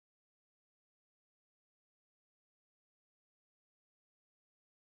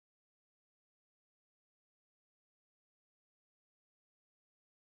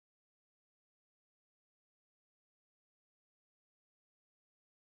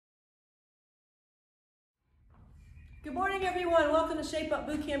Good morning, everyone. Welcome to Shape Up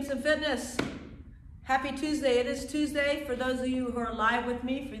Boot Camps and Fitness. Happy Tuesday. It is Tuesday. For those of you who are live with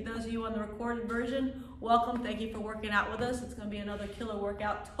me, for those of you on the recorded version, welcome. Thank you for working out with us. It's going to be another killer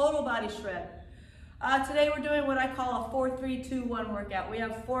workout, total body shred. Today we're doing what I call a 4-3-2-1 workout. We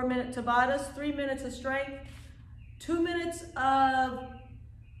have 4-minute Tabatas, 3 minutes of strength, 2 minutes of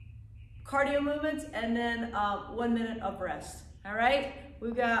cardio movements, and then 1 minute of rest. All right?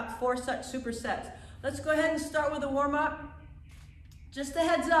 We've got 4 such supersets. Let's go ahead and start with a warm-up. Just a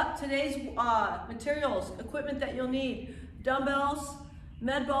heads up, today's materials, equipment that you'll need: dumbbells,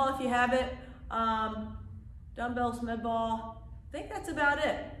 med ball if you have it, dumbbells, med ball. I think that's about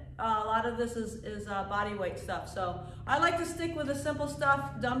it. A lot of this is body weight stuff. So I like to stick with the simple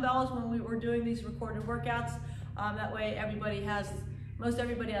stuff, dumbbells, when we're doing these recorded workouts. That way most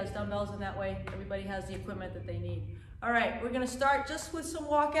everybody has dumbbells, and that way everybody has the equipment that they need. All right, we're gonna start just with some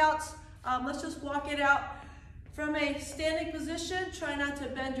walkouts. Let's just walk it out from a standing position. Try not to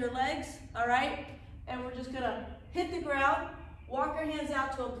bend your legs, all right? And we're just gonna hit the ground, walk our hands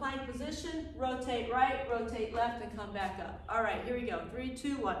out to a plank position, rotate right, rotate left, and come back up. All right, here we go. 3,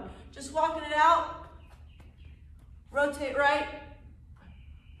 2, 1. Just walking it out. Rotate right,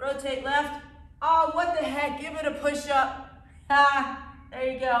 rotate left. Oh, what the heck, give it a push up.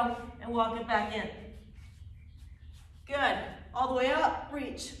 There you go, and walk it back in. Good, all the way up,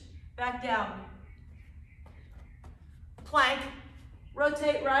 reach. Back down. Plank.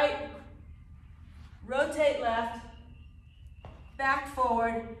 Rotate right. Rotate left. Back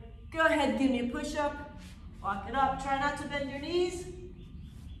forward. Go ahead, give me a push-up. Walk it up. Try not to bend your knees.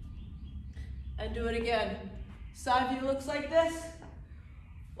 And do it again. Side view looks like this.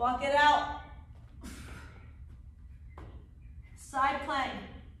 Walk it out. Side plank.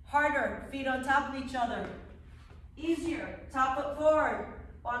 Harder. Feet on top of each other. Easier. Top foot forward.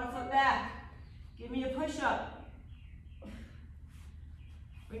 Bottom foot back. Give me a push-up.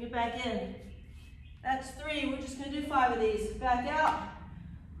 Bring it back in. That's 3. We're just going to do 5 of these. Back out.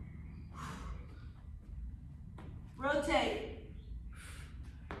 Rotate.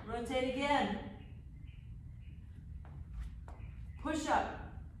 Rotate again. Push-up.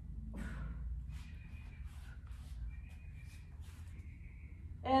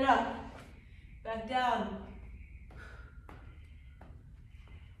 And up. Back down.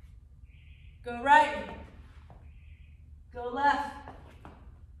 Go right, go left,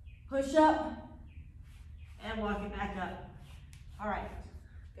 push up, and walk it back up. All right,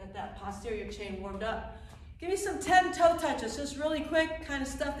 got that posterior chain warmed up. Give me some 10 toe touches, just really quick, kind of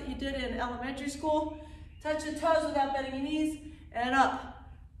stuff that you did in elementary school. Touch the toes without bending your knees, and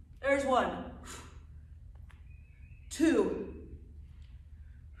up. There's 1, 2,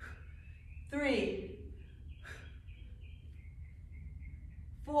 3,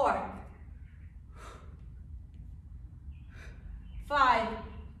 4, 5,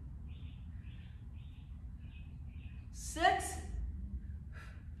 6,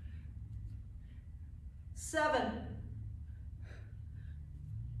 7,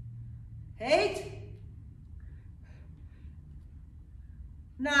 8,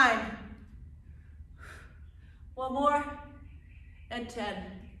 9, 1 more, and 10.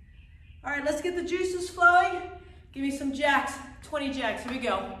 All right, let's get the juices flowing. Give me some jacks, 20 jacks, here we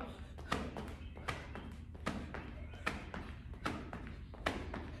go.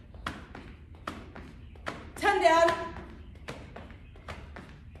 10 down.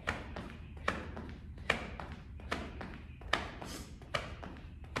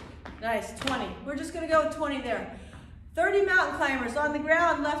 Nice, 20. We're just gonna go with 20 there. 30 mountain climbers on the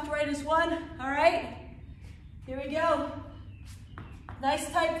ground, left, right is 1. All right, here we go.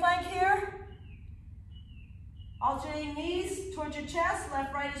 Nice tight plank here. Alternating knees towards your chest,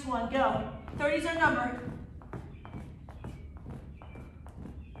 left, right is 1. Go. 30's our number.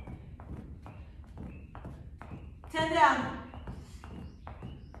 10 down.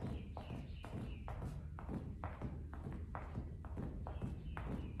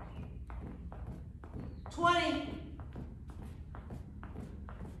 20.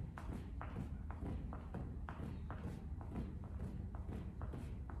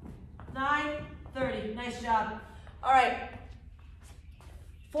 9, 30. Nice job. All right.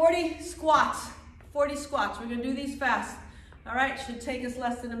 40 squats. 40 squats. We're going to do these fast. All right. Should take us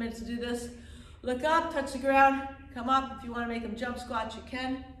less than a minute to do this. Look up, touch the ground, come up. If you want to make them jump squats, you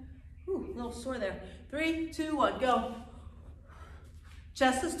can. Ooh, a little sore there. 3, 2, 1, go.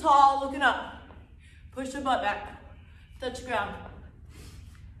 Chest is tall, looking up. Push the butt back. Touch the ground.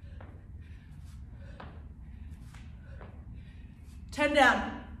 10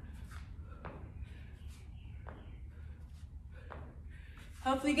 down.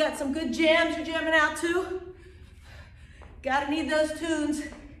 Hopefully you got some good jams you're jamming out to. Gotta need those tunes.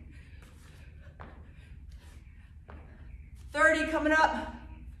 30 coming up.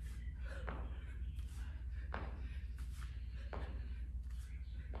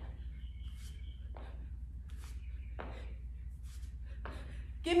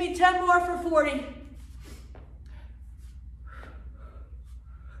 Give me 10 more for 40.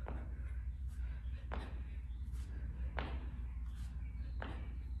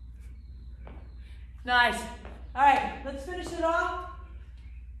 Nice. All right, let's finish it off.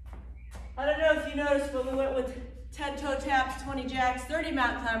 I don't know if you noticed, but we went with 10 toe taps, 20 jacks, 30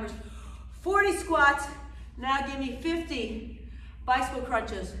 mountain climbers, 40 squats. Now give me 50 bicycle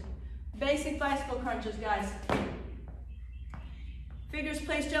crunches. Basic bicycle crunches, guys. Fingers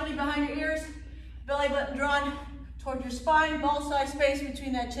placed gently behind your ears, belly button drawn toward your spine, ball size space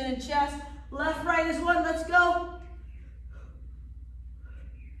between that chin and chest. Left, right is one, let's go.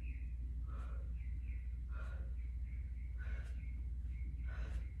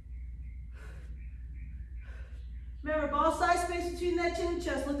 Remember, ball size space between that chin and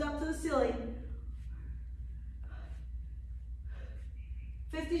chest. Look up to the ceiling.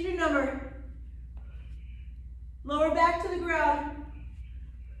 50 is your number. Lower back to the ground.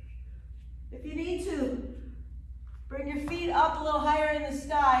 If you need to, bring your feet up a little higher in the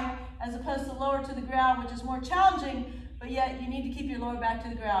sky as opposed to lower to the ground, which is more challenging, but yet you need to keep your lower back to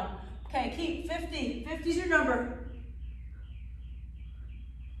the ground. Okay, keep 50. 50 is your number.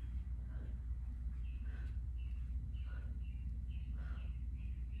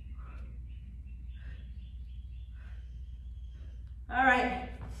 All right,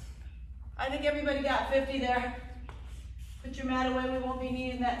 I think everybody got 50 there. Put your mat away, we won't be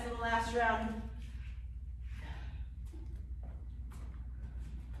needing that till the last round.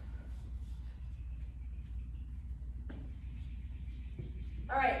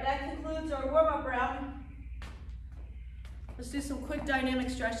 All right, that concludes our warm-up round. Let's do some quick dynamic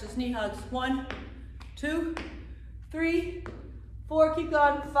stretches, knee hugs. 1, 2, 3, 4, keep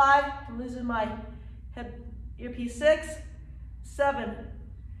going. 5, I'm losing my head earpiece. 6, 7,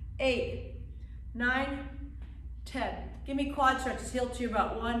 8, 9, 10. Give me quad stretches, heel to your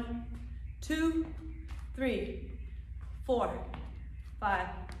butt. 1, 2, 3, 4, 5,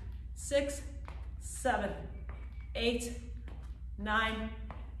 6, 7, 8, 9,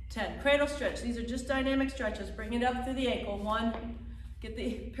 10. Cradle stretch. These are just dynamic stretches. Bring it up through the ankle. 1, get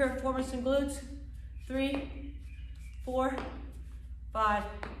the piriformis and glutes. 3, 4, 5,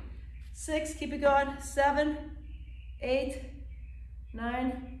 6, keep it going. 7, 8,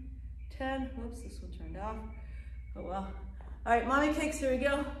 9, 10. Whoops, this one turned off. Oh well. All right, mommy kicks, here we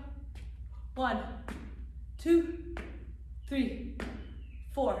go. 1, 2, 3,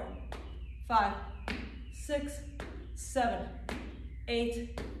 4, 5, 6, 7,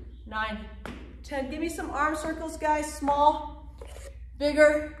 8, 9, 10. Give me some arm circles, guys. Small,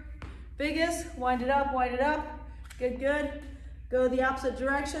 bigger, biggest. Wind it up, wind it up. Good, good. Go the opposite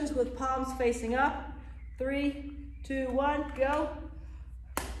directions with palms facing up. 3, 2, 1, go.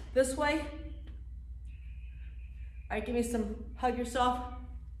 This way. All right, give me some, hug yourself.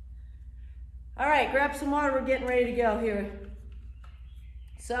 All right, grab some water, we're getting ready to go here.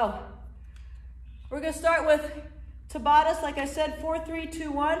 So, we're gonna start with Tabatas, like I said, 4, 3,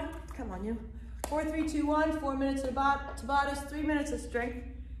 2, 1. Come on, you. 4, 3, 2, 1, 4 minutes of Tabatas, 3 minutes of strength,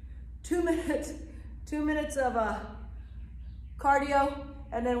 2 minutes of cardio,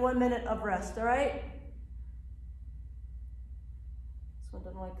 and then 1 minute of rest, all right? This one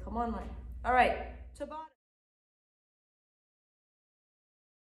doesn't like come on, right? All right, Tabatas.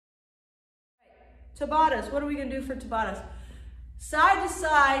 Tabatas, what are we gonna do for Tabatas? Side to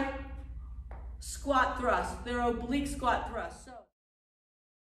side squat thrust. They're oblique squat thrusts. So,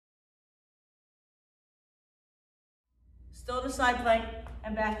 still to side plank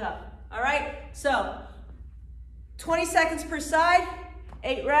and back up. All right, so 20 seconds per side,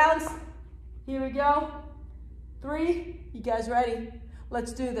 8 rounds. Here we go. 3, you guys ready?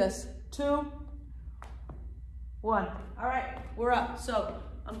 Let's do this. 2, 1. All right, we're up. So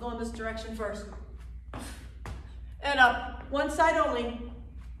I'm going this direction first. And up, one side only.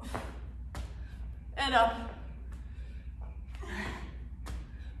 And up.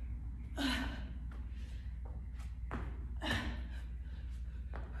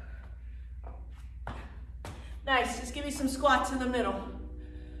 Nice, just give me some squats in the middle.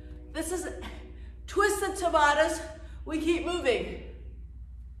 This is twisted Tabatas. We keep moving.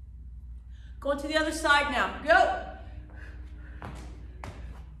 Going to the other side now, go.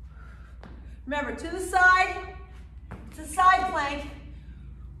 Remember, to the side plank.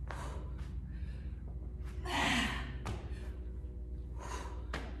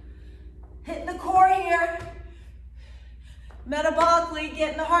 Hitting the core here. metabolically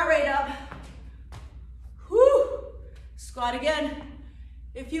getting the heart rate up. Whew. Squat again.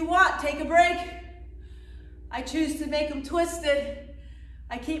 If you want, take a break. I choose to make them twisted.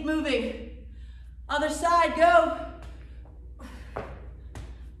 I keep moving. Other side, go.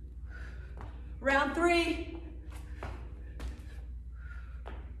 Round 3.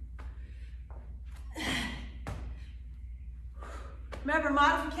 Remember,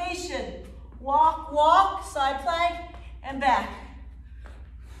 modification. Walk, walk, side plank, and back.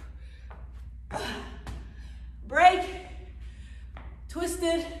 Break,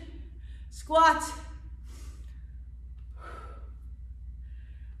 twisted, squat.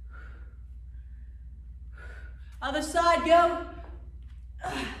 Other side, go.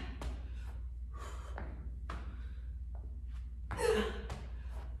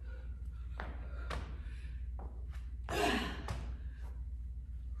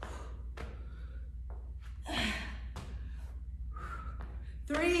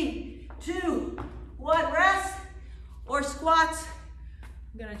 Three, two, one, rest or squats.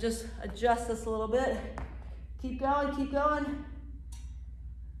 I'm gonna just adjust this a little bit. Keep going, keep going.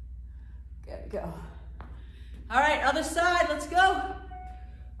 Good, go. All right, other side, let's go.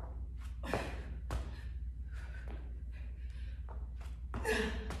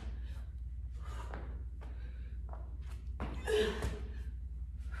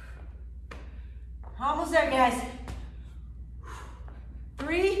 Almost there, guys.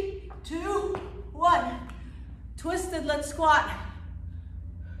 3, 2, 1. Twisted, let's squat.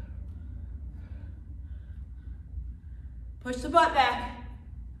 Push the butt back.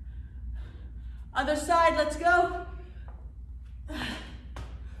 Other side, let's go.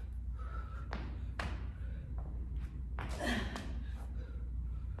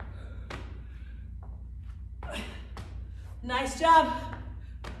 Nice job.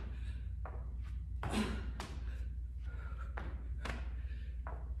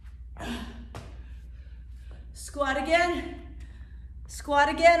 Squat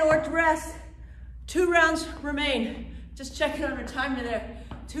again or rest. 2 rounds remain. Just checking on our timer there.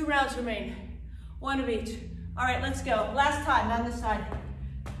 2 rounds remain. 1 of each. All right, let's go. Last time on this side.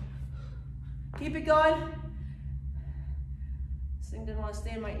 Keep it going. This thing didn't want to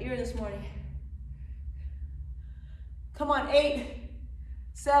stay in my ear this morning. Come on, 8,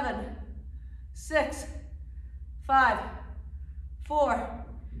 7, 6, 5, 4,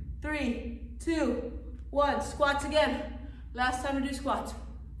 3, 2, 1. Squats again. Last time to do squats.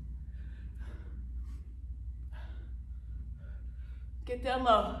 Get down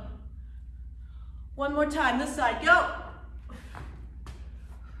low. 1 more time, this side, go.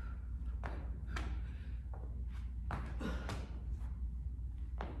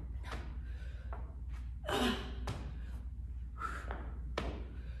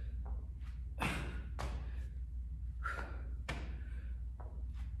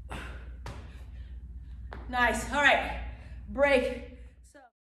 Nice, all right, break.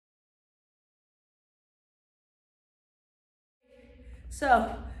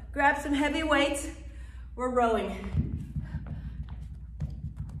 So, grab some heavy weights. We're rowing.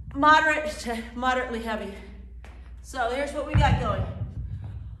 Moderate to moderately heavy. So here's what we got going.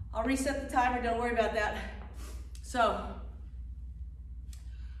 I'll reset the timer, don't worry about that. So,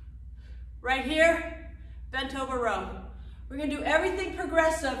 right here, bent over row. We're gonna do everything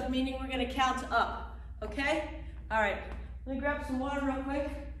progressive, meaning we're gonna count up, okay? All right, let me grab some water real quick.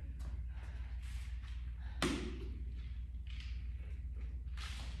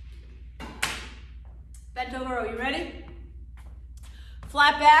 Bent over row, you ready?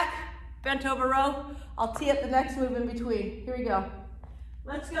 Flat back, bent over row. I'll tee up the next move in between. Here we go.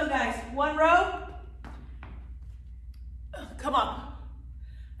 Let's go, guys. 1 row. Come up.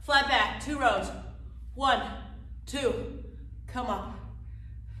 Flat back, 2 rows. 1, 2, come up.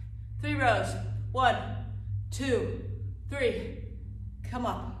 3 rows. 1, 2, 3, come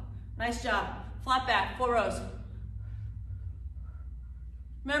up. Nice job. Flat back, 4 rows.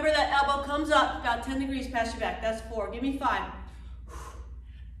 Remember that elbow comes up about 10 degrees past your back. That's 4. Give me 5.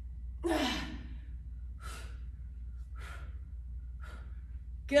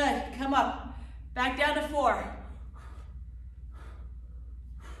 Good. Come up. Back down to 4.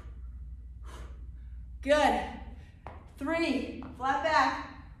 Good. 3. Flat back.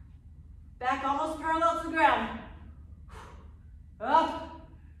 Back almost parallel to the ground. Up.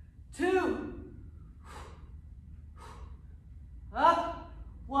 2. Up.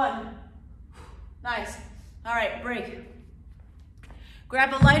 1. Nice. All right, break.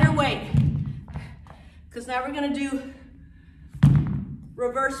 Grab a lighter weight, because now we're gonna do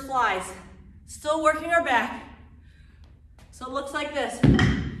reverse flies. Still working our back. So it looks like this.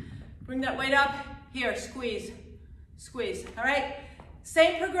 Bring that weight up. Here, squeeze, squeeze. All right,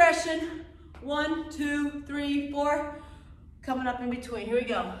 same progression. 1, 2, 3, 4. Coming up in between. Here we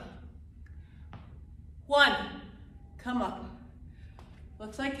go. 1, come up.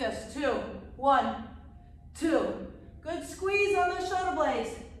 Looks like this. 2, 1, 2. Good squeeze on those shoulder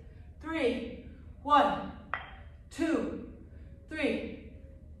blades. 3, 1, 2, 3.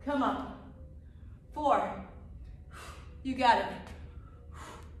 Come up. 4. You got it.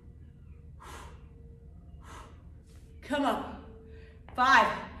 Come up. 5.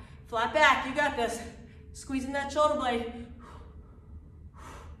 Flat back. You got this. Squeezing that shoulder blade.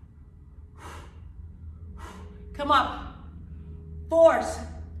 Come up. 4s.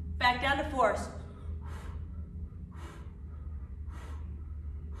 Back down to 4s.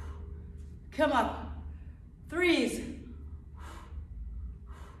 Come up. 3s.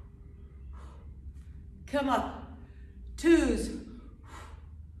 Come up. 2s.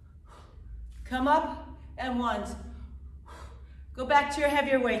 Come up. And 1s. Go back to your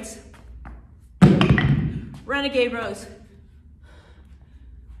heavier weights. Renegade rows.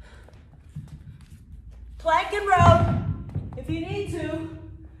 Plank and row. If you need to,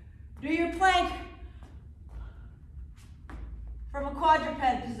 do your plank from a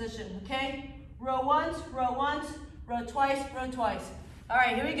quadruped position, okay? Row once, row twice, row twice. All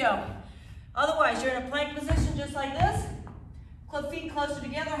right, here we go. Otherwise, you're in a plank position just like this. Feet closer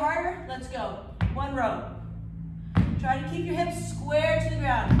together, harder. Let's go. 1 row. Try to keep your hips square to the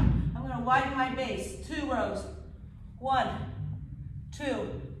ground. I'm gonna widen my base. 2 rows. 1,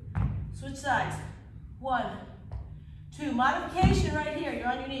 2. Switch sides. 1, 2. Modification right here. You're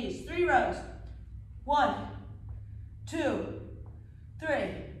on your knees. 3 rows. 1, 2, 3.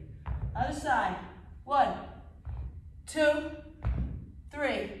 Other side. 1, 2,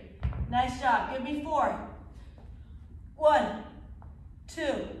 3. Nice job. Give me 4. 1,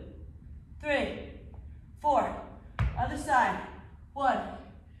 2, 3, 4. Other side. 1,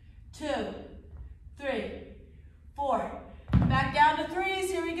 2, 3, 4. Back down to 3s.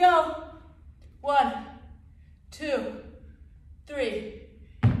 Here we go. 1, 2, 3.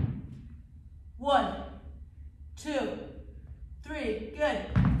 1, 2, 3. Good.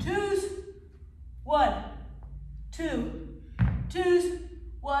 2s. 1, 2. 2s.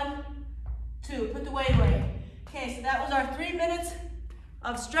 1, 2. Put the weight away. Okay, so that was our 3 minutes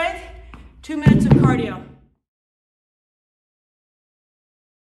of strength, 2 minutes of cardio.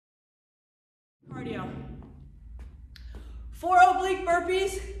 Cardio. 4 oblique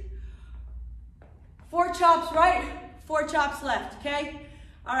burpees, 4 chops right, 4 chops left, okay?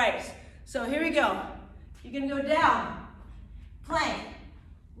 All right, so here we go. You're gonna go down, plank,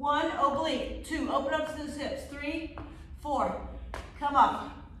 1 oblique, 2, open up to the hips, 3, 4, come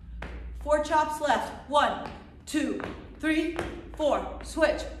up, 4 chops left, 1, 2, 3, 4,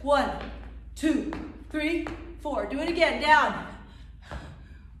 switch, 1, 2, 3, 4, do it again, down,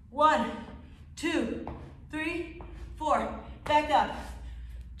 1, 2, 3, 4, back up,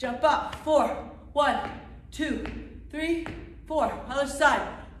 jump up, 4, 1, 2, 3, 4, other side,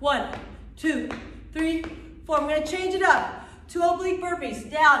 1, 2, 3, 4, I'm gonna change it up, 2 oblique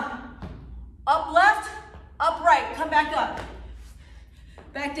burpees, down, up left, up right, come back up,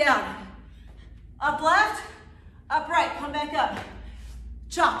 back down, up left, up right, come back up,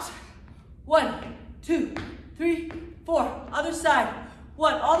 chops, 1, 2, 3, 4, other side,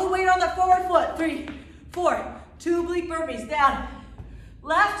 1, all the weight on the forward foot, 3, 4, 2 oblique burpees, down,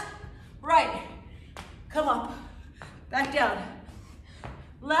 left, right, come up, back down,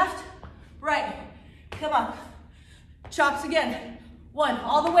 left, right, come up, chops again, 1,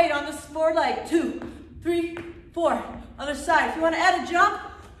 all the weight on this forward leg, 2, 3, 4, other side. If you want to add a jump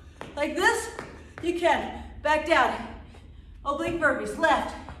like this, you can, back down, oblique burpees,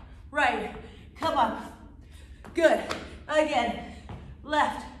 left, right, come up, good, again,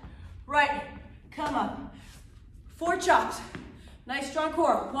 left, right, come up, 4 chops, nice strong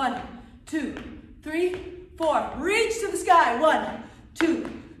core, 1, 2, 3, 4, reach to the sky, 1, 2,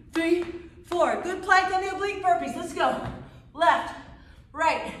 3, 4, good plank on the oblique burpees, let's go, left,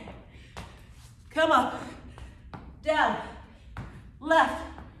 right, come up, down, left,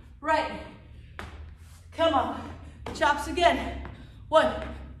 right, come up, chops again, 1,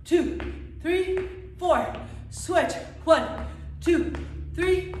 2, 3, 4, switch, 1, 2,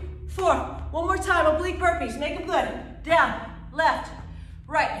 3, 4, one more time, oblique burpees, make them good, down, left,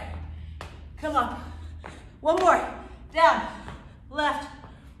 right, come up, one more, down, left,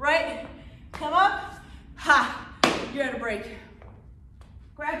 right, come up, ha, you're at a break.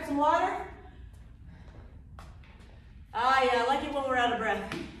 Grab some water. Ah, yeah, I like it when we're out of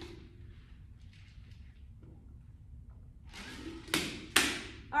breath.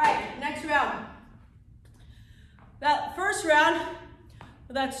 All right, next round. round,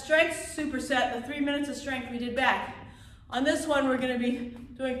 with that strength superset, the 3 minutes of strength we did back. On this one, we're gonna be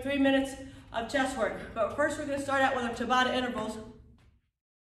doing 3 minutes of chest work. But first, we're gonna start out with our Tabata intervals.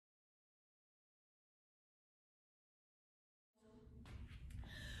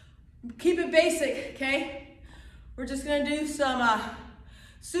 Keep it basic, okay? We're just gonna do some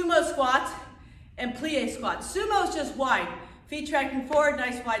sumo squats and plie squats. Sumo is just wide. Feet tracking forward,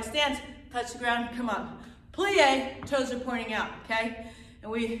 nice wide stance, touch the ground, come up. Plie, toes are pointing out, okay?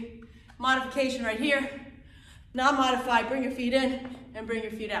 And we, modification right here, non-modified, bring your feet in and bring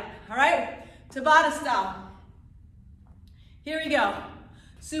your feet out, all right? Tabata style. Here we go.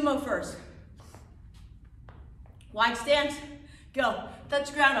 Sumo first. Wide stance, go. Touch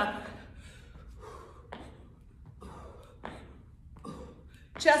the ground up.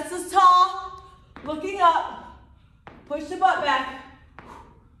 Chest is tall, looking up. Push the butt back.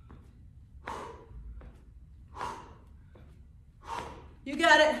 You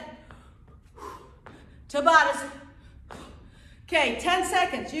got it. Tabatas. Okay, 10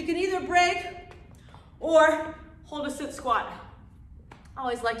 seconds. You can either break or hold a sit squat. I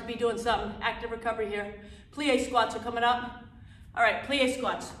always like to be doing some active recovery here. Plie squats are coming up. All right, plie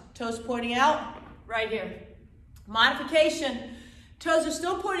squats. Toes pointing out, right here. Modification. Toes are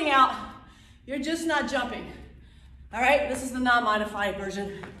still pointing out. You're just not jumping. All right, this is the non-modified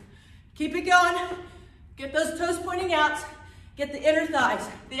version. Keep it going. Get those toes pointing out. Get the inner thighs,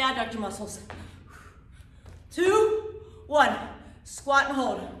 the adductor muscles. 2, 1. Squat and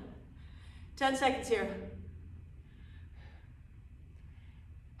hold. 10 seconds here.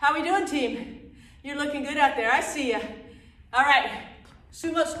 How we doing, team? You're looking good out there. I see you. All right,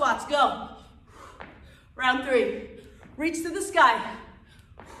 sumo squats, go. Round 3. Reach to the sky.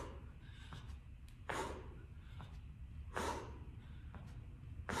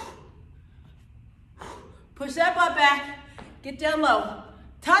 Push that butt back. Get down low.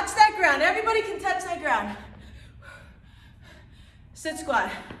 Touch that ground. Everybody can touch that ground. Sit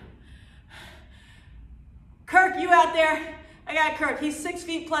squat. Kirk, you out there? I got Kirk. He's 6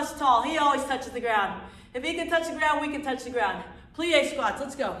 feet plus tall. He always touches the ground. If he can touch the ground, we can touch the ground. Plie squats.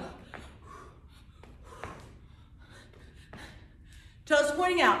 Let's go. Toes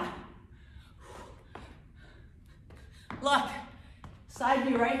pointing out. Look. Side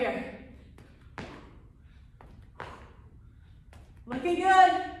view right here. Looking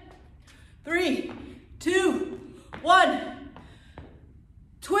good. 3, 2, 1.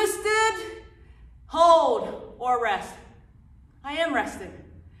 Twisted, hold, or rest. I am resting.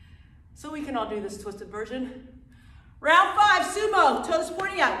 So we can all do this twisted version. Round 5, sumo, toes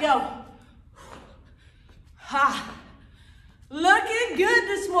pointing out, go. Ha. Looking good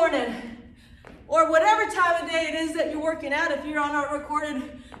this morning. Or whatever time of day it is that you're working out, if you're on our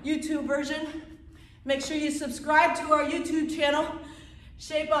recorded YouTube version. Make sure you subscribe to our YouTube channel,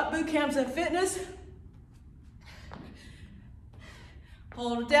 Shape Up Boot Camps and Fitness.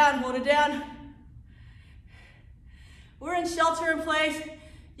 Hold it down, hold it down. We're in shelter in place.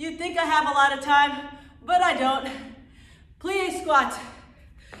 You'd think I have a lot of time, but I don't. Plie squat.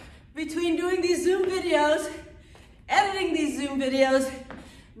 Between doing these Zoom videos, editing these Zoom videos,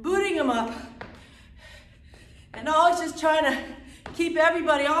 booting them up, and always just trying to keep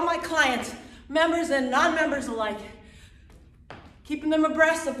everybody, all my clients, members and non-members alike, keeping them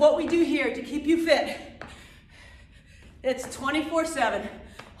abreast of what we do here to keep you fit. It's 24/7.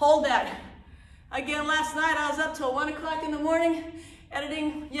 Hold that. Again, last night I was up till 1 o'clock in the morning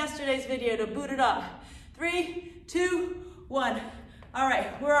editing yesterday's video to boot it up. 3, 2, 1. All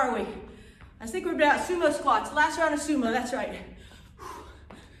right, where are we? I think we're about sumo squats. Last round of sumo, that's right.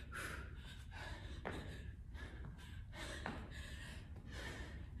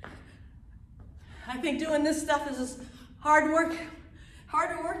 I think doing this stuff is harder work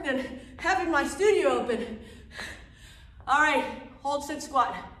than having my studio open. All right, hold sit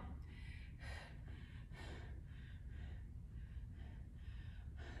squat.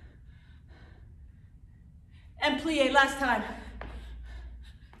 And plie last time.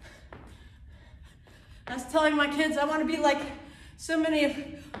 I was telling my kids I want to be like so many of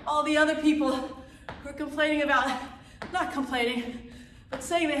all the other people who are complaining about, not complaining, but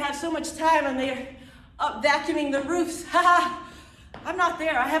saying they have so much time and they're up vacuuming the roofs. Haha, I'm not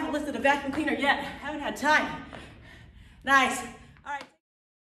there. I haven't lifted a vacuum cleaner yet. I haven't had time. Nice. All right.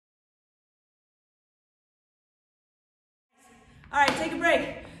 All right, take a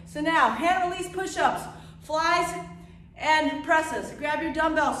break. So now, hand release push-ups, flies, and presses. Grab your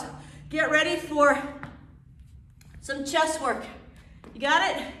dumbbells. Get ready for some chest work. You got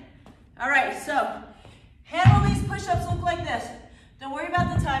it? All right, so hand release push-ups look like this. Don't worry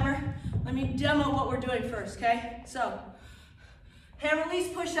about the timer. Let me demo what we're doing first, okay? So Hand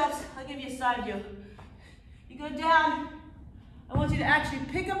release push-ups. I'll give you a side view. You go down. I want you to actually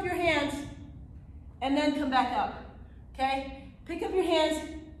pick up your hands and then come back up. Okay? Pick up your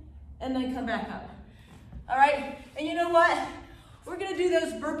hands and then come back up. All right? And you know what? We're going to do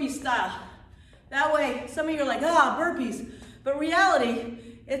those burpee style. That way, some of you are like, burpees. But reality,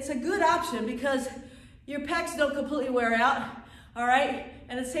 it's a good option because your pecs don't completely wear out. All right?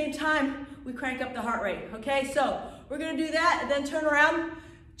 And at the same time, we crank up the heart rate. Okay? So we're going to do that and then turn around,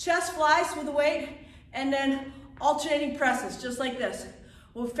 chest flies with the weight, and then alternating presses, just like this.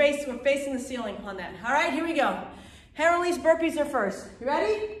 We're facing the ceiling on that. All right, here we go. Hand release burpees are first. You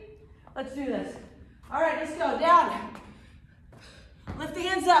ready? Let's do this. All right, let's go. Down. Lift the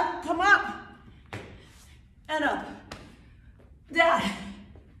hands up. Come up. And up. Down.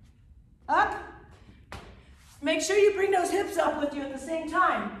 Up. Make sure you bring those hips up with you at the same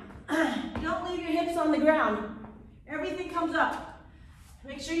time. Don't leave your hips on the ground. Everything comes up.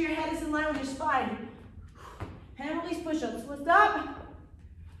 Make sure your head is in line with your spine. Hand release push-ups. Lift up.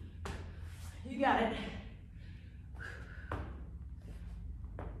 You got it.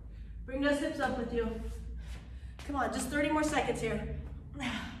 Bring those hips up with you. Come on, just 30 more seconds here.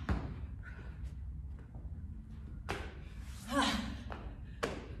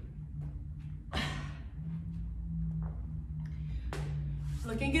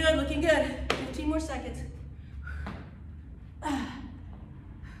 Looking good, looking good. 15 more seconds.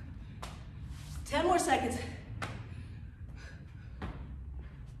 10 more seconds.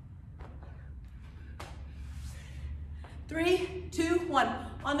 3, 2, 1.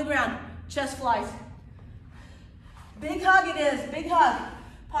 On the ground. Chest flies. Big hug it is. Big hug.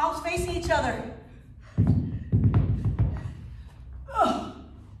 Palms facing each other.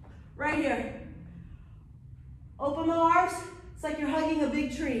 Right here. Open the arms. It's like you're hugging a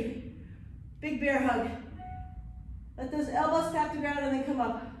big tree. Big bear hug. Let those elbows tap the ground and then come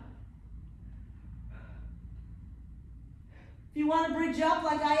up. If you want to bridge up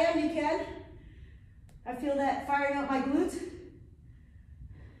like I am, you can. I feel that firing up my glutes.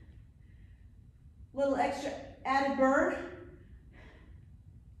 Little extra added burn.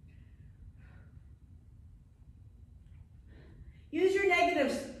 Use your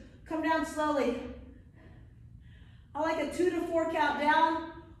negatives. Come down slowly. I like a 2 to 4 count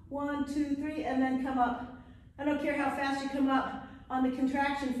down. 1, 2, 3, and then come up. I don't care how fast you come up on the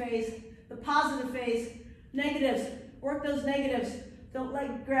contraction phase, the positive phase, negatives. Work those negatives. Don't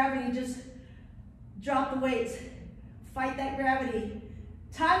let gravity just drop the weights. Fight that gravity.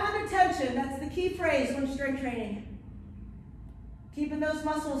 Time under tension, that's the key phrase when strength training. Keeping those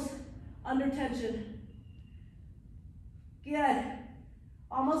muscles under tension. Good.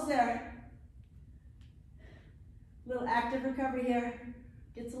 Almost there. Little active recovery here.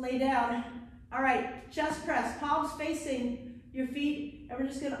 Get to lay down. All right, chest press, palms facing your feet, and we're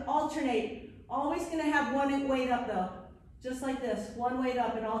just gonna alternate. Always gonna have one weight up though. Just like this, one weight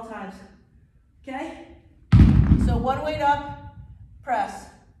up at all times. Okay? So one weight up, press,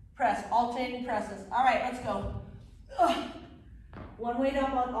 press, alternating presses. All right, let's go. One weight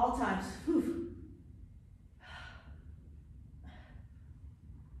up on all times. Whew.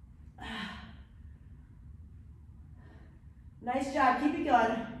 Nice job, keep it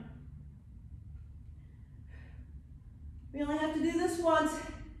going. We only have to do this once.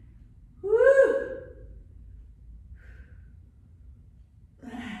 Woo!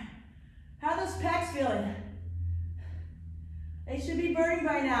 How are those pecs feeling? They should be burning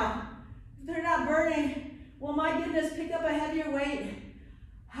by now. If they're not burning, well, my goodness, pick up a heavier weight.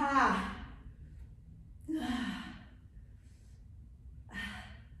 Ha.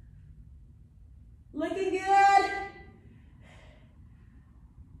 Looking good.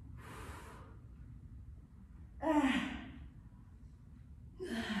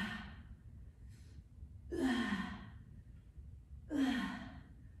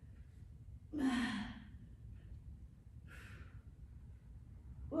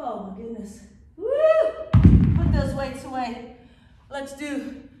 Oh my goodness. Woo! Put those weights away. Let's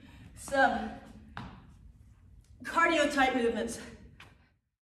do some cardio type movements.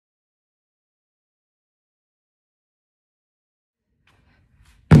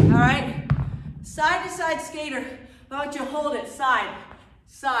 All right, side to side skater. I want you to hold it, side,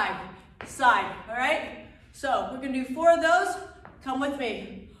 side, side, all right? So we're gonna do 4 of those. Come with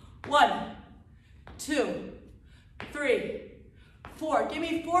me. 1, 2, 3, 4. Give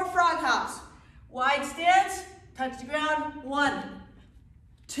me 4 frog hops. Wide stance, touch the ground. 1,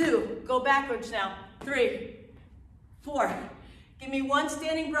 2, go backwards now. 3, 4. Give me 1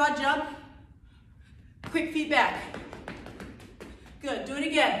 standing broad jump. Quick feet back. Good, do it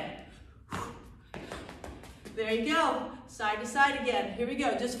again. There you go. Side to side again. Here we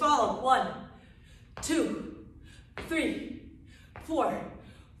go. Just follow. 1, 2, 3, 4.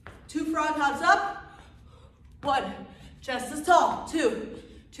 2 frog hops up. 1. Chest is tall. 2.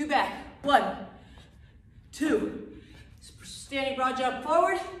 2 back. 1, 2. Standing broad jump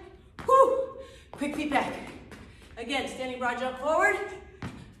forward. Woo. Quick feet back. Again, standing broad jump forward.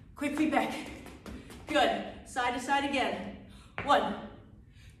 Quick feet back. Good. Side to side again. 1,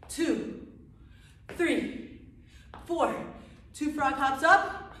 2, 3, 4. 2 frog hops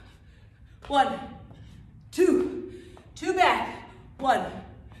up. 1, 2. 2 back. 1,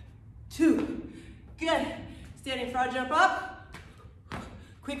 2. Good. Standing frog jump up.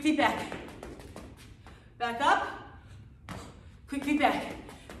 Quick feet back. Back up. Quick feet back.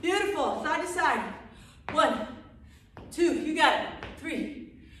 Beautiful. Side to side. 1, 2. You got it.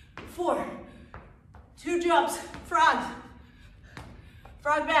 3, 4. 2 jumps. Frogs.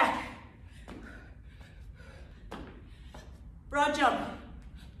 Frog back. Broad jump.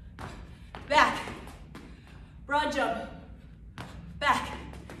 Back. Broad jump. Back.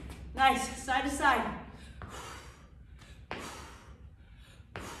 Nice. Side to side.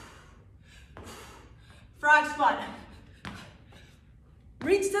 Frog spot.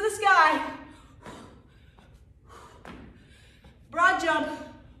 Reach to the sky. Broad jump.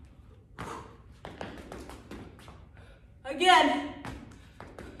 Again.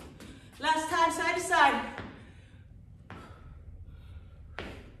 Last time, side to side.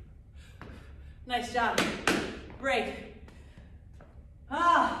 Nice job. Break.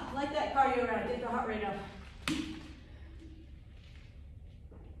 Like that cardio round. Get the heart rate up.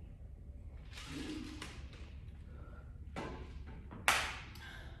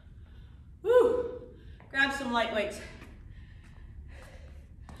 Woo. Grab some light weights.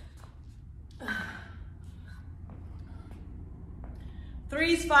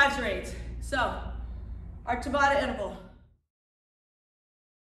 Threes, fives, or eights. So, our Tabata interval.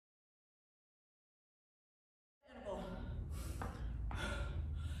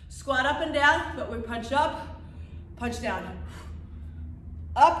 Squat up and down, but we punch up, punch down.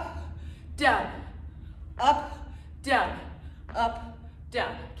 Up, down, up, down, up,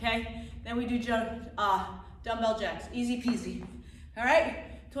 down, okay? Then we do dumbbell jacks, easy peasy. All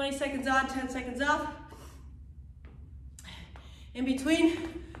right, 20 seconds on, 10 seconds off. In between,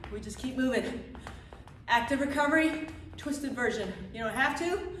 we just keep moving. Active recovery, twisted version. You don't have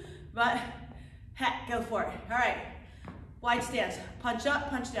to, but heck, go for it. All right, wide stance. Punch up,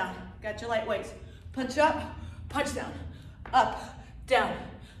 punch down. Got your light weights. Punch up, punch down. Up, down,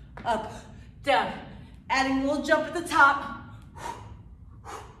 up, down. Adding a little jump at the top.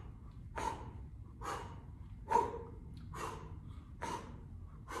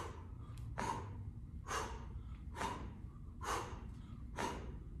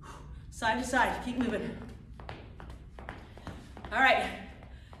 Side to side, keep moving. All right,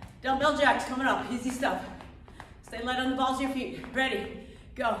 dumbbell jacks coming up, easy stuff. Stay light on the balls of your feet. Ready,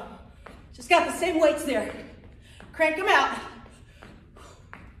 go. Just got the same weights there. Crank them out.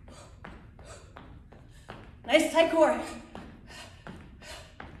 Nice tight core.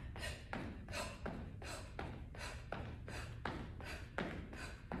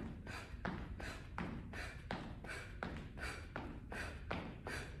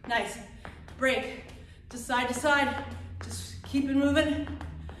 Nice. Break. Just side to side. Just keep it moving.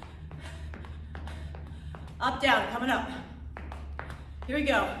 Up, down, coming up. Here we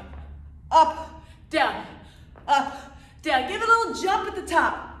go. Up, down, up, down. Give it a little jump at the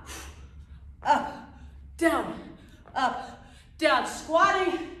top. Up, down, up, down.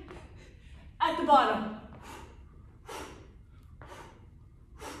 Squatting at the bottom.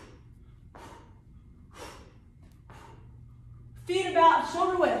 Feet about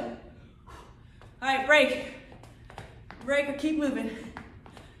shoulder width. All right, break. Break or keep moving.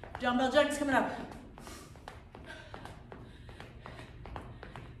 Dumbbell jacks coming up.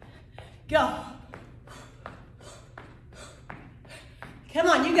 Go. Come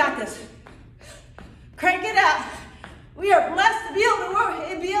on, you got this. Crank it out. We are blessed to be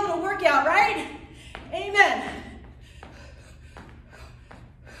able to work out, right? Amen.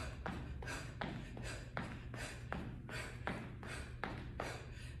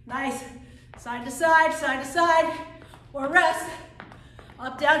 Nice. Side to side, or rest.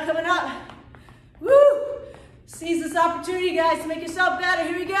 Up, down, coming up. Woo! Seize this opportunity, guys, to make yourself better.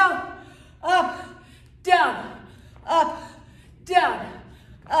 Here we go. Up, down, up, down,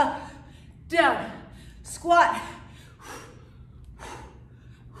 up, down. Squat.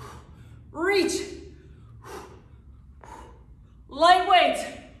 Reach. Light weight.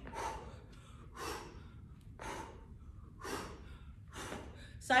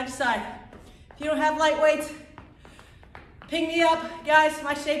 Side to side. If you don't have light weights, Ping me up, guys,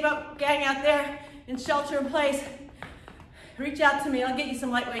 my Shape Up gang out there in shelter in place. Reach out to me, I'll get you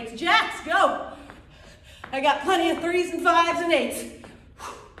some light weights. Jacks, go! I got plenty of 3s and 5s and 8s.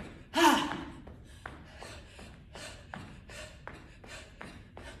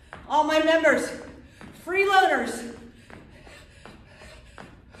 All my members, freeloaders.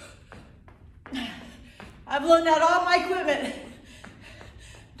 I've loaned out all my equipment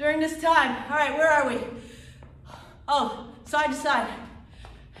during this time. All right, where are we? Oh, side to side.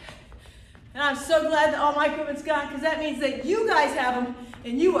 And I'm so glad that all my equipment's gone because that means that you guys have them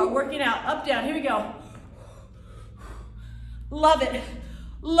and you are working out. Up, down, here we go. Love it.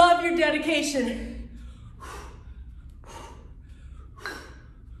 Love your dedication.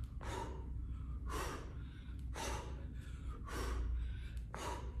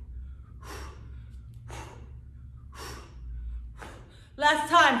 Last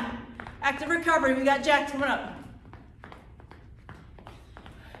time, active recovery. We got jacks coming up.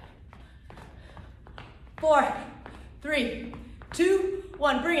 4, 3, 2,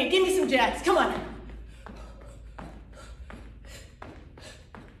 1. Bring it. Give me some jacks. Come on.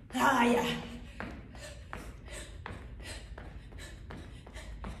 Ah, yeah.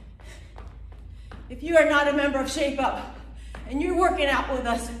 If you are not a member of Shape Up and you're working out with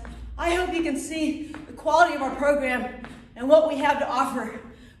us, I hope you can see the quality of our program and what we have to offer.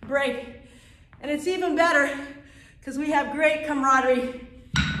 Break. And it's even better because we have great camaraderie,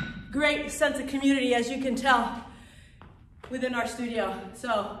 great sense of community, as you can tell, within our studio.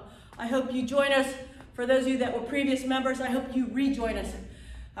 So I hope you join us. For those of you that were previous members, I hope you rejoin us.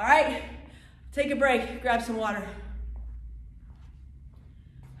 All right, take a break, grab some water.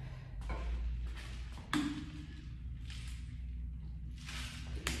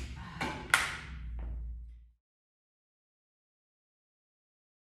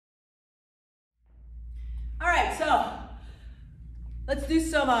 All right, so let's do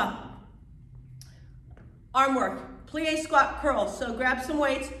some arm work. Plie squat curls. So grab some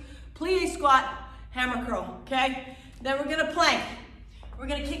weights, plie squat, hammer curl, okay? Then we're gonna plank. We're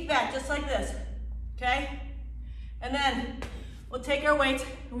gonna kick back just like this, okay? And then we'll take our weights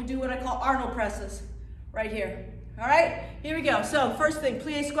and we do what I call Arnold presses right here. All right, here we go. So first thing,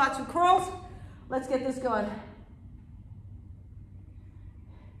 plie squats with curls. Let's get this going.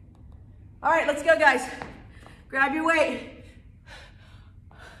 All right, let's go, guys. Grab your weight.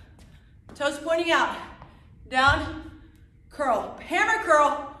 Toes pointing out. Down, curl. Hammer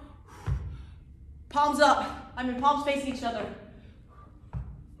curl. Palms up. I mean, palms facing each other.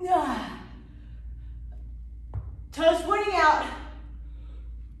 Toes pointing out.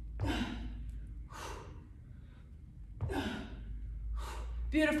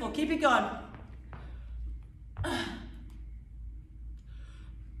 Beautiful. Keep it going.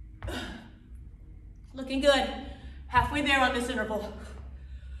 Looking good. Halfway there on this interval.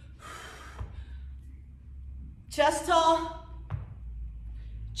 Chest tall.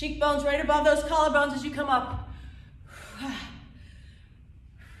 Cheekbones right above those collarbones as you come up.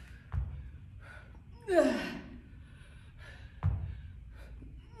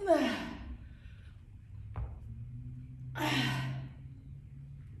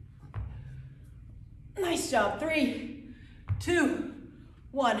 Nice job. 3, 2,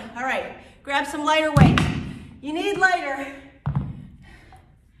 1. All right. Grab some lighter weight. You need lighter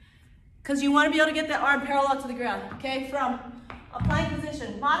because you want to be able to get that arm parallel to the ground, okay? From a plank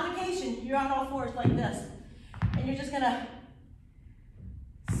position. Modification, you're on all fours like this. And you're just going to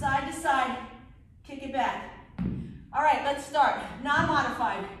side to side, kick it back. All right, let's start.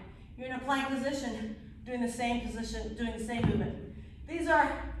 Non-modified. You're in a plank position, doing the same position, doing the same movement. These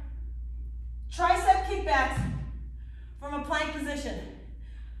are tricep kickbacks from a plank position.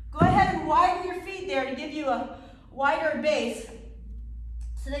 Go ahead and widen your feet there to give you a wider base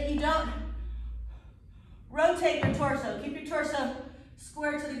so that you don't rotate your torso. Keep your torso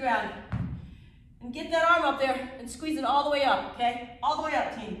square to the ground. And get that arm up there and squeeze it all the way up, okay? All the way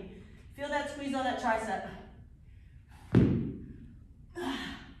up, team. Feel that squeeze on that tricep.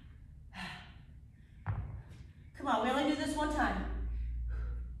 Come on, we only do this one time.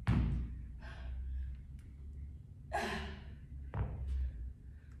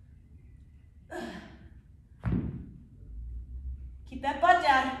 Keep that butt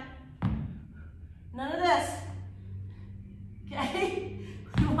down. None of this. Okay?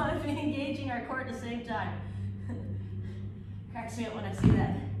 We want to be engaging our core at the same time. Cracks me up when I see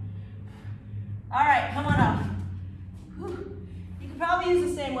that. All right, come on up. Whew. You can probably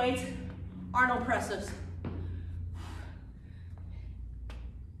use the same weights. Arnold presses.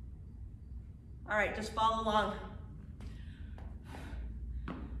 All right, just follow along.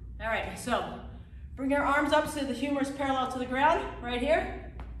 All right, so Bring our arms up so the humerus is parallel to the ground, right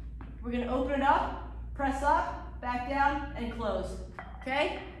here. We're gonna open it up, press up, back down, and close,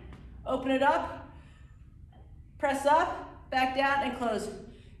 okay? Open it up, press up, back down, and close.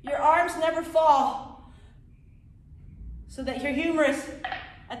 Your arms never fall so that your humerus,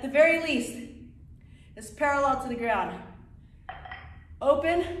 at the very least, is parallel to the ground.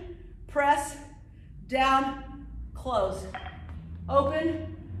 Open, press, down, close.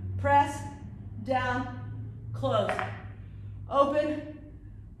 Open, press, down, close. Open,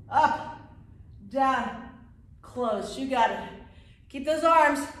 up, down, close. You got it. Keep those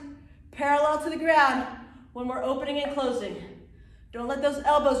arms parallel to the ground when we're opening and closing. Don't let those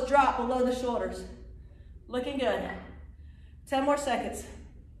elbows drop below the shoulders. Looking good. 10 more seconds.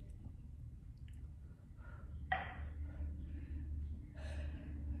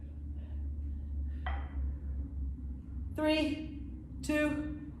 Three, 2,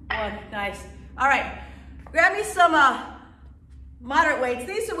 1. Nice. All right. Grab me some moderate weights.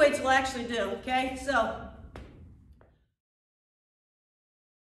 These are weights we'll actually do, okay? So,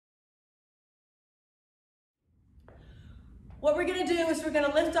 what we're gonna do is we're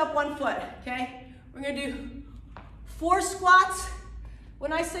gonna lift up one foot, okay? We're gonna do 4 squats.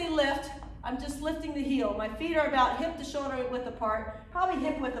 When I say lift, I'm just lifting the heel. My feet are about hip to shoulder width apart, probably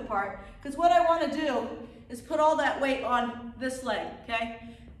hip width apart, because what I wanna do is put all that weight on this leg, okay?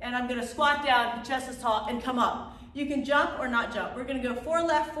 And I'm gonna squat down, chest is tall, and come up. You can jump or not jump. We're gonna go 4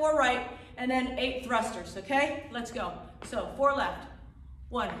 left, 4 right, and then 8 thrusters, okay? Let's go. So 4 left.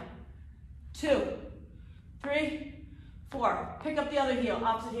 1, 2, 3, 4. Pick up the other heel,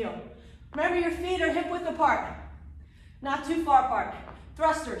 opposite heel. Remember, your feet are hip width apart, not too far apart.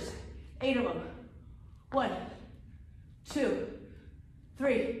 Thrusters, 8 of them. 1, 2,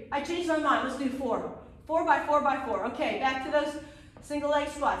 3. I changed my mind, let's do 4. 4 by 4 by 4. Okay, back to those single leg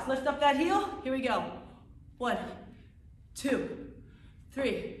squats. Lift up that heel, here we go. 1, 2,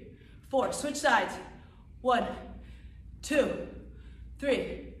 3, 4. Switch sides. 1, 2,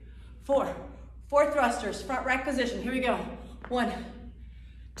 3, 4. 4 thrusters, front rack position. Here we go. 1,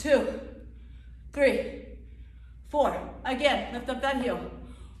 2, 3, 4. Again, lift up that heel.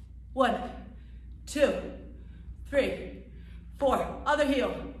 1, 2, 3, 4. Other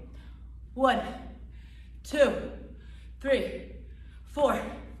heel. 1, 2, 3, 4.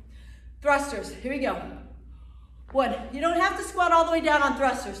 Thrusters. Here we go. 1. You don't have to squat all the way down on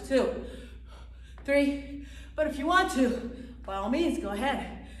thrusters. 2, 3. But if you want to, by all means, go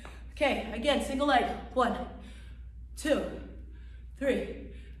ahead. Okay, again, single leg. 1, 2, 3,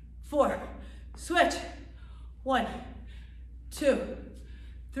 4. Switch. 1, 2,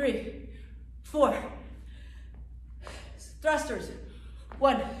 3, 4. Thrusters.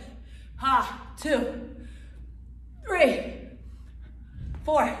 1, 2, 3,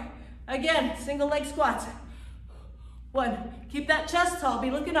 4. Again, single leg squats. 1. Keep that chest tall.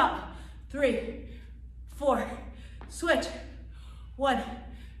 Be looking up. 3, 4. Switch. 1,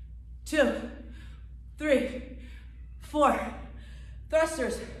 2, 3, 4.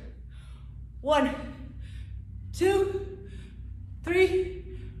 Thrusters. 1, 2, 3,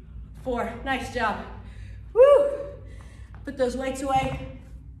 4. Nice job. Woo! Put those weights away.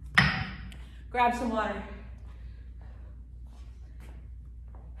 Grab some water.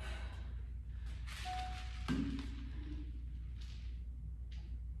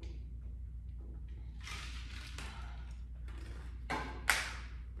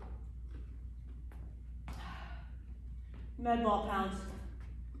 Med ball pounds.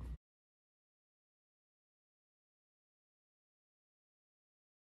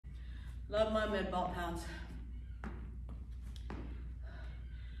 Love my med ball pounds.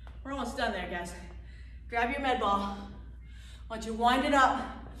 We're almost done there, guys. Grab your med ball. I want you to wind it up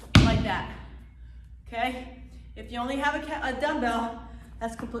like that, okay? If you only have a dumbbell,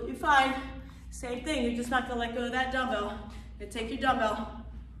 that's completely fine. Same thing, you're just not gonna let go of that dumbbell. You're gonna take your dumbbell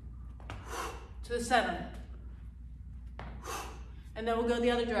to the center. And then we'll go the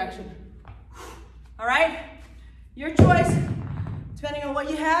other direction. All right? Your choice, depending on what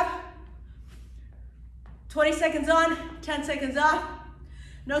you have. 20 seconds on, 10 seconds off.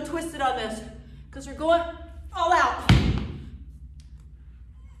 No twisted on this, because we're going all out.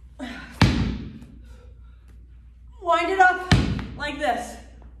 Wind it up like this.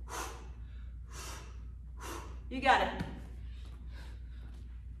 You got it.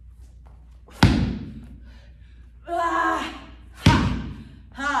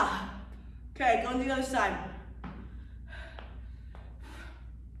 Okay, go on the other side.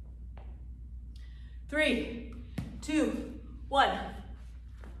 3, 2, 1.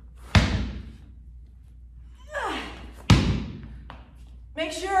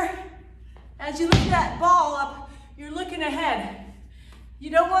 Make sure As you lift that ball up, you're looking ahead. You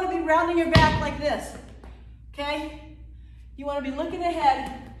don't want to be rounding your back like this, okay? You want to be looking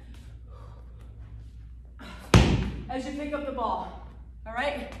ahead as you pick up the ball, all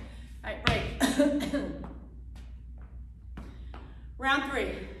right? All right, break. Round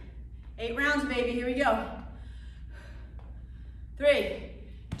 3. 8 rounds, baby, here we go. 3,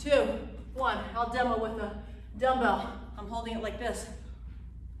 2, 1. I'll demo with a dumbbell. I'm holding it like this.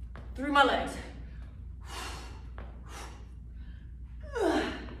 Through my legs.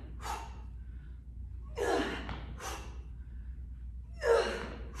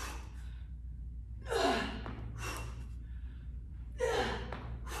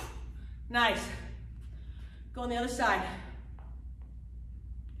 Nice. Go on the other side.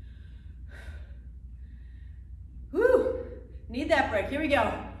 Woo! Need that break. Here we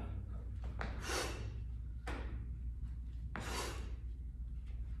go.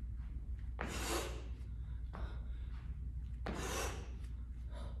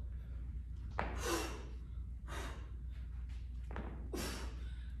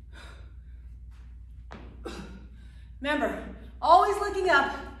 Remember, always looking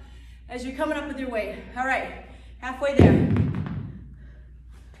up as you're coming up with your weight. All right, halfway there.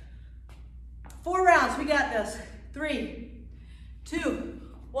 4 rounds, we got this. 3, 2,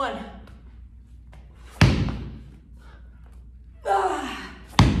 1.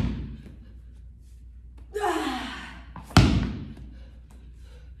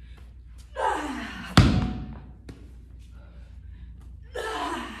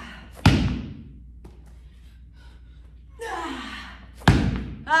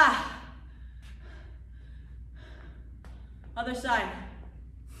 Other side.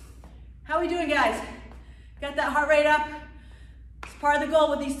 How are we doing, guys? Got that heart rate up? It's part of the goal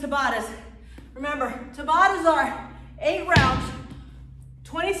with these Tabatas. Remember, Tabatas are 8 rounds,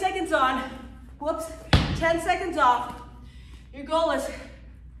 20 seconds on, 10 seconds off. Your goal is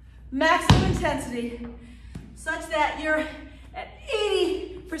maximum intensity such that you're at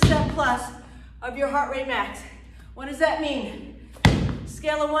 80% plus of your heart rate max. What does that mean?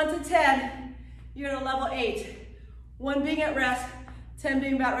 Scale of 1 to 10, you're at a level 8. 1 being at rest, 10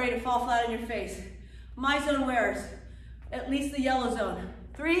 being about ready to fall flat on your face. My zone wearers, at least the yellow zone.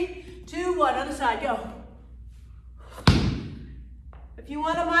 3, 2, 1, other side, go. If you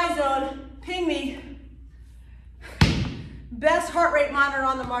want a my zone, ping me. Best heart rate monitor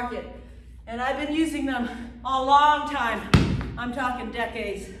on the market. And I've been using them a long time. I'm talking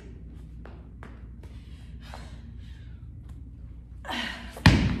decades.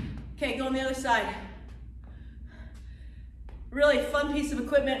 Okay, go on the other side. Really fun piece of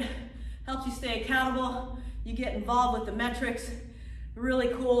equipment, helps you stay accountable. You get involved with the metrics. Really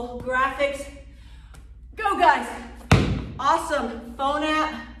cool graphics. Go, guys. Awesome phone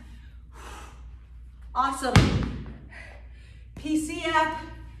app. Awesome PC app.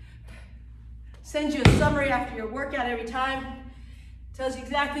 Sends you a summary after your workout every time. Tells you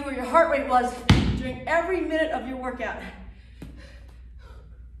exactly where your heart rate was during every minute of your workout.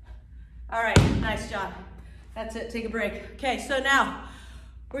 All right, nice job. That's it, take a break. Okay, so now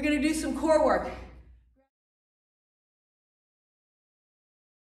we're gonna do some core work.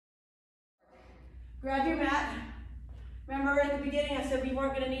 Grab your mat. Remember at the beginning I said we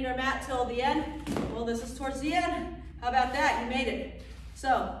weren't gonna need our mat till the end? Well, this is towards the end. How about that? You made it.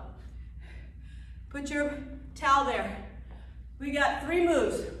 So, put your towel there. We got 3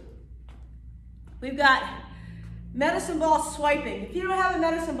 moves. We've got medicine ball swiping. If you don't have a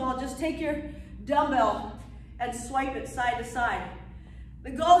medicine ball, just take your dumbbell and swipe it side to side.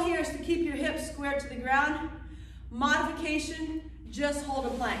 The goal here is to keep your hips squared to the ground. Modification, just hold a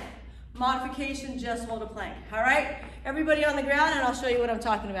plank. Modification, just hold a plank. All right? Everybody on the ground, and I'll show you what I'm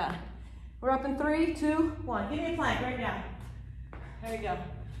talking about. We're up in 3, 2, 1. Give me a plank right now. There we go.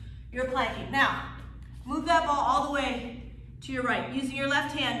 You're planking. Now, move that ball all the way to your right. Using your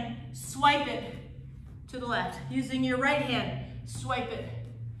left hand, swipe it to the left. Using your right hand, swipe it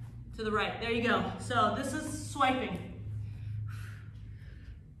to the right. There you go. So this is swiping.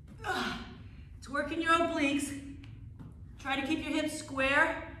 It's working your obliques. Try to keep your hips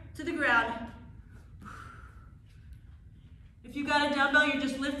square to the ground. If you've got a dumbbell, you're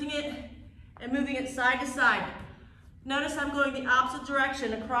just lifting it and moving it side to side. Notice I'm going the opposite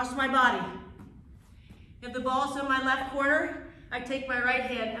direction across my body. If the ball's in my left corner, I take my right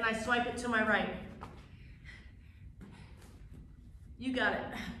hand and I swipe it to my right. You got it.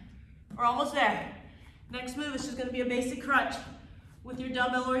 We're almost there. Next move is just going to be a basic crunch with your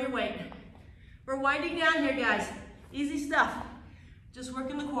dumbbell or your weight. We're winding down here, guys. Easy stuff. Just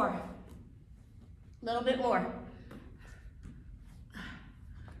working the core. A little bit more.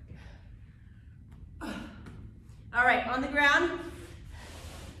 All right, on the ground,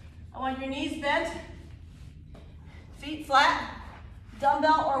 I want your knees bent, feet flat,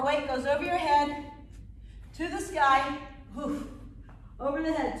 dumbbell or weight goes over your head, to the sky, whew, over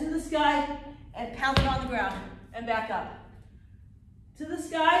the head, to the sky, and pound it on the ground, and back up. To the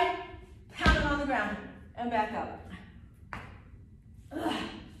sky, pound it on the ground, and back up. Ugh.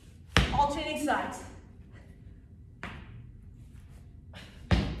 Alternating sides.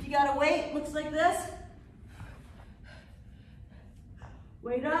 If you got a weight, looks like this.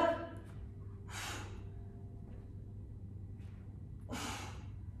 Weight up.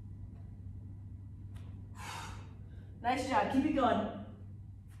 Nice job, keep it going.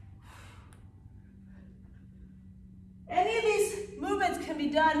 Any of these movements can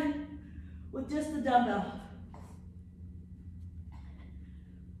be done with just the dumbbell.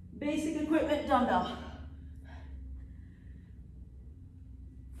 Basic equipment dumbbell.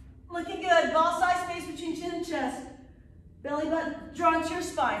 Looking good, ball size space between chin and chest. Belly button drawn to your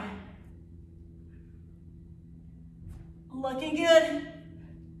spine. Looking good.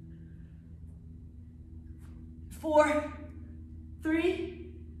 4,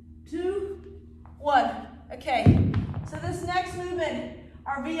 3, 2, 1. Okay, so this next movement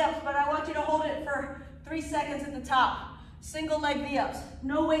are V-ups, but I want you to hold it for 3 seconds at the top. Single leg V-ups,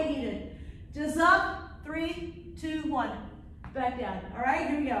 no weight needed. Just up, 3, 2, 1. Back down. All right,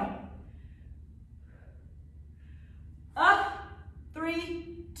 here we go. Up,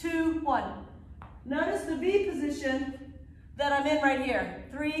 3, 2, 1. Notice the V position that I'm in right here.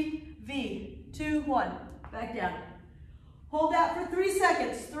 3, V, 2, 1. Back down. Hold that for 3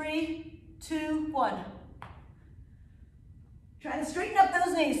 seconds. 3, 2, 1. Try to straighten up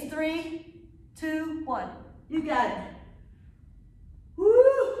those knees. 3, 2, 1. You got it. Woo!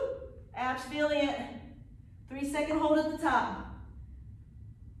 Abs feeling it. 3-second hold at the top.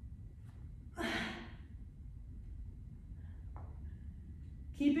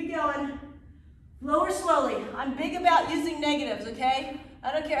 Keep it going. Lower slowly. I'm big about using negatives, okay?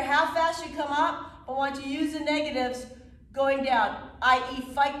 I don't care how fast you come up, I want you to use the negatives going down, i.e.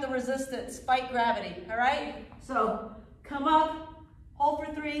 fight the resistance, fight gravity, all right? So come up, hold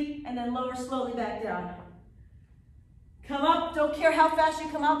for 3, and then lower slowly back down. Come up, don't care how fast you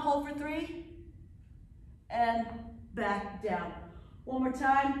come up, hold for 3, and back down. One more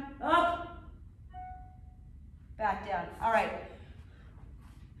time, up, back down. All right,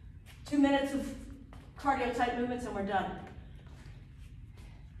 2 minutes of cardio type movements and we're done.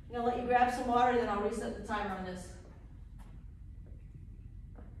 I'm gonna let you grab some water, then I'll reset the timer on this.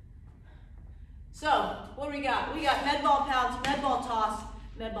 So, what do we got? We got med ball pounds, med ball toss,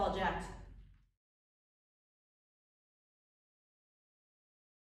 med ball jacks.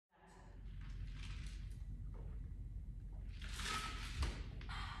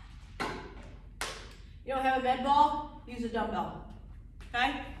 You don't have a med ball, use a dumbbell,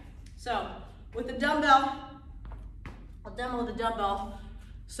 okay? So, with the dumbbell, I'll demo the dumbbell.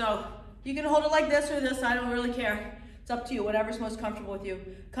 So, you can hold it like this or this, I don't really care. It's up to you, whatever's most comfortable with you.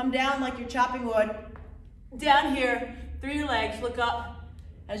 Come down like you're chopping wood. Down here, through your legs, look up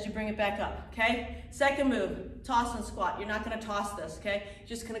as you bring it back up, okay? Second move, toss and squat. You're not gonna toss this, okay? You're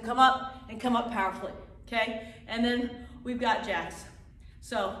just gonna come up and come up powerfully, okay? And then we've got jacks.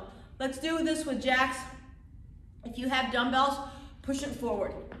 So, let's do this with jacks. If you have dumbbells, push it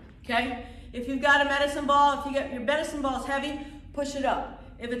forward, okay? If you've got a medicine ball, if you got your medicine ball is heavy, push it up.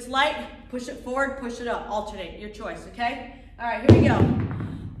 If it's light, push it forward, push it up. Alternate, your choice, okay? All right, here we go.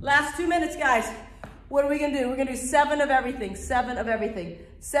 Last 2 minutes, guys. What are we gonna do? We're gonna do 7 of everything, 7 of everything.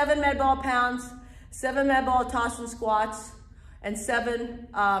 7 med ball pounds, 7 med ball toss and squats, and 7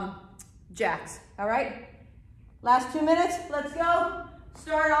 jacks, all right? Last 2 minutes, let's go.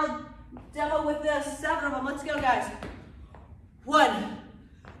 Start, I'll demo with this, 7 of them. Let's go, guys. 1,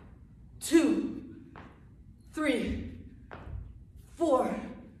 2, 3, 4,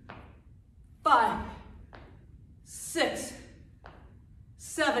 5, 6,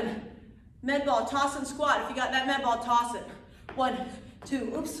 7. Med ball, toss and squat. If you got that med ball, toss it. 1,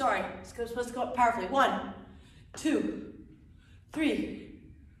 2, oops, sorry. It's supposed to go up powerfully. 1, 2, 3,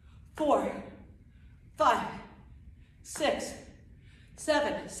 4, 5, 6,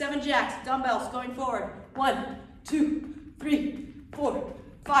 7. 7 jacks, dumbbells going forward. 1, 2, 3, 4,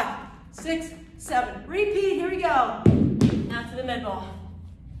 5, 6, 7. Repeat, here we go. Now to the med ball.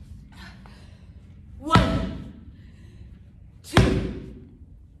 1, 2,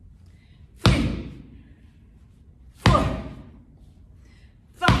 3, 4,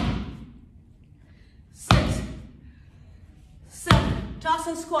 5, 6, 7. Toss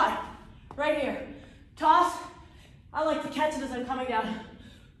and squat. Right here. Toss. I like to catch it as I'm coming down.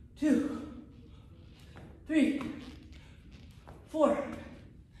 2, 3, 4,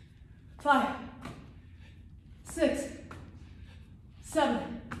 5, 6,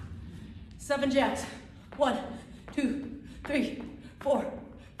 7. 7 jacks. 1, 2, 3, 4,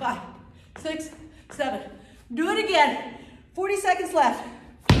 5, 6, 7. Do it again. 40 seconds left.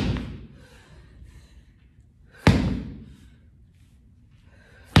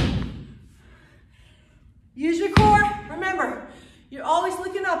 Use your core. Remember, you're always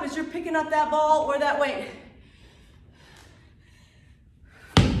looking up as you're picking up that ball or that weight.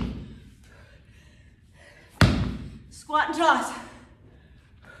 Squat and toss.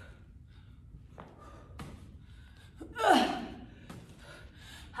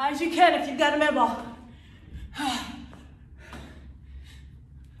 High as you can if you've got a med ball.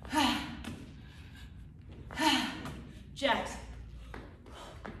 Jacks.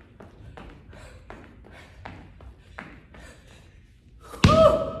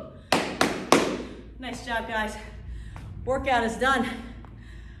 Woo! Nice job, guys. Workout is done.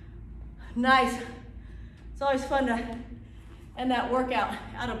 Nice. It's always fun to end that workout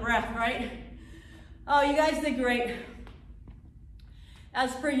out of breath, right? Oh, you guys did great.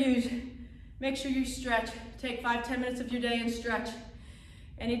 As per usual, make sure you stretch. Take 5-10 minutes of your day and stretch.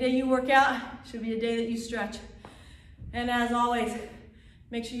 Any day you work out should be a day that you stretch. And as always,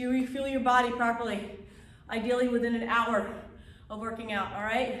 make sure you refuel your body properly, ideally within an hour of working out, all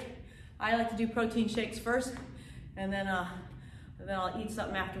right? I like to do protein shakes first, and then I'll eat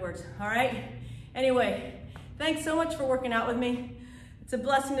something afterwards, all right? Anyway, thanks so much for working out with me. It's a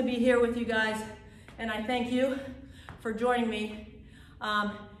blessing to be here with you guys, and I thank you for joining me.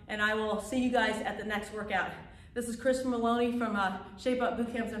 And I will see you guys at the next workout. This is Chris Maloney from Shape Up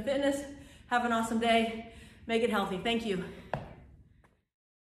Boot Camps and Fitness. Have an awesome day. Make it healthy. Thank you.